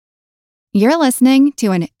You're listening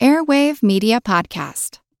to an Airwave Media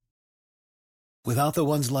Podcast. Without the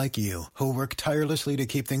ones like you, who work tirelessly to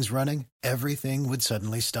keep things running, everything would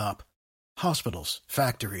suddenly stop. Hospitals,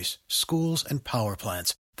 factories, schools, and power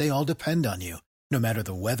plants, they all depend on you. No matter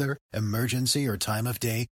the weather, emergency, or time of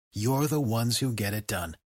day, you're the ones who get it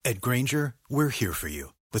done. At Grainger, we're here for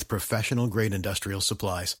you with professional-grade industrial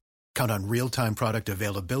supplies. Count on real-time product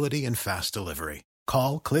availability and fast delivery.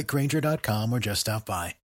 Call, clickgrainger.com, or just stop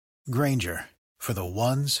by. Grainger, for the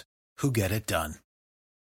ones who get it done.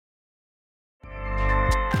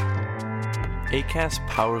 Acast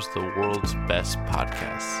powers the world's best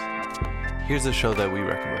podcasts. Here's a show that we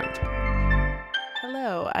recommend.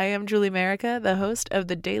 Hello, I am Julie Merica, the host of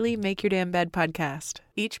the Daily Make Your Damn Bed podcast.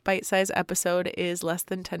 Each bite-sized episode is less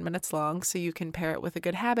than 10 minutes long, so you can pair it with a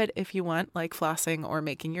good habit if you want, like flossing or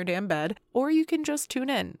making your damn bed, or you can just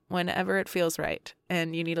tune in whenever it feels right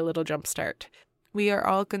and you need a little jump start. We are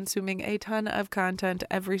all consuming a ton of content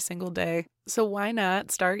every single day, so why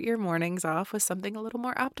not start your mornings off with something a little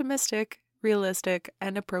more optimistic, realistic,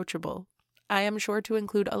 and approachable? I am sure to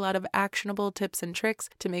include a lot of actionable tips and tricks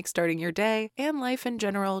to make starting your day and life in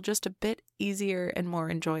general just a bit easier and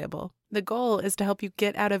more enjoyable. The goal is to help you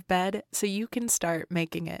get out of bed so you can start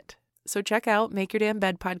making it. So check out Make Your Damn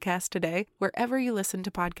Bed podcast today, wherever you listen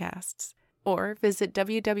to podcasts, or visit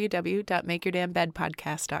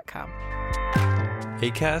www.makeyourdamnbedpodcast.com.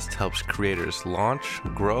 Acast helps creators launch,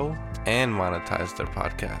 grow, and monetize their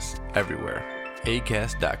podcasts everywhere.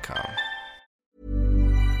 Acast.com.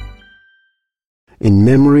 In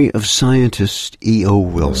memory of scientist E.O.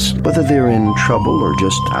 Wilson. Whether they're in trouble or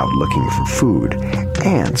just out looking for food,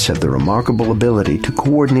 ants have the remarkable ability to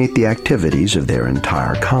coordinate the activities of their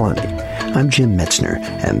entire colony. I'm Jim Metzner,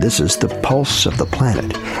 and this is the Pulse of the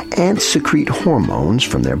Planet. Ants secrete hormones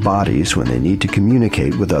from their bodies when they need to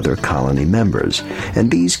communicate with other colony members,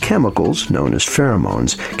 and these chemicals, known as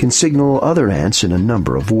pheromones, can signal other ants in a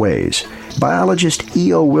number of ways. Biologist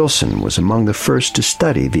E.O. Wilson was among the first to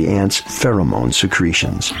study the ants' pheromone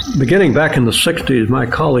secretions. Beginning back in the 60s, my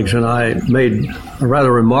colleagues and I made a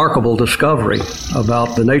rather remarkable discovery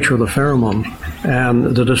about the nature of the pheromone.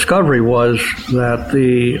 And the discovery was that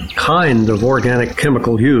the kind of organic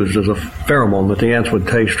chemical used as a pheromone that the ants would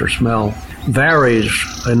taste or smell varies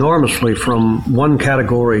enormously from one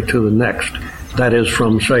category to the next. That is,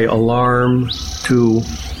 from, say, alarm to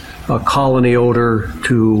a colony odor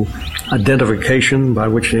to identification, by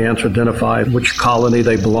which the ants identify which colony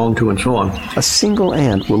they belong to and so on. A single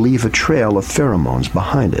ant will leave a trail of pheromones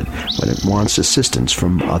behind it when it wants assistance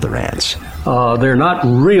from other ants. They're not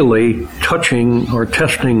really touching or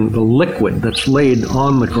testing the liquid that's laid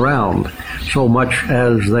on the ground so much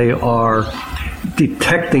as they are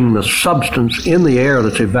detecting the substance in the air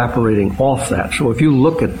that's evaporating off that. So if you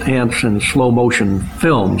look at ants in slow motion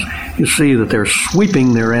films, you see that they're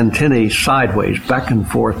sweeping their antennae sideways, back and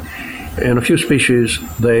forth. In a few species,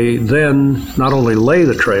 they then not only lay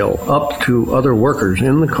the trail up to other workers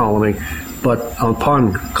in the colony, but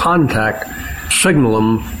upon contact, signal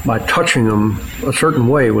them by touching them a certain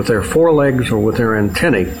way with their forelegs or with their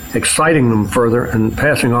antennae, exciting them further and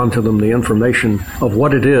passing on to them the information of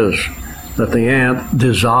what it is that the ant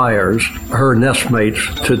desires her nestmates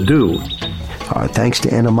to do. Our thanks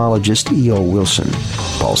to entomologist E.O. Wilson.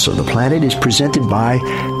 Pulse of the Planet is presented by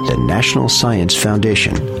the National Science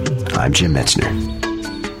Foundation. I'm Jim Metzner.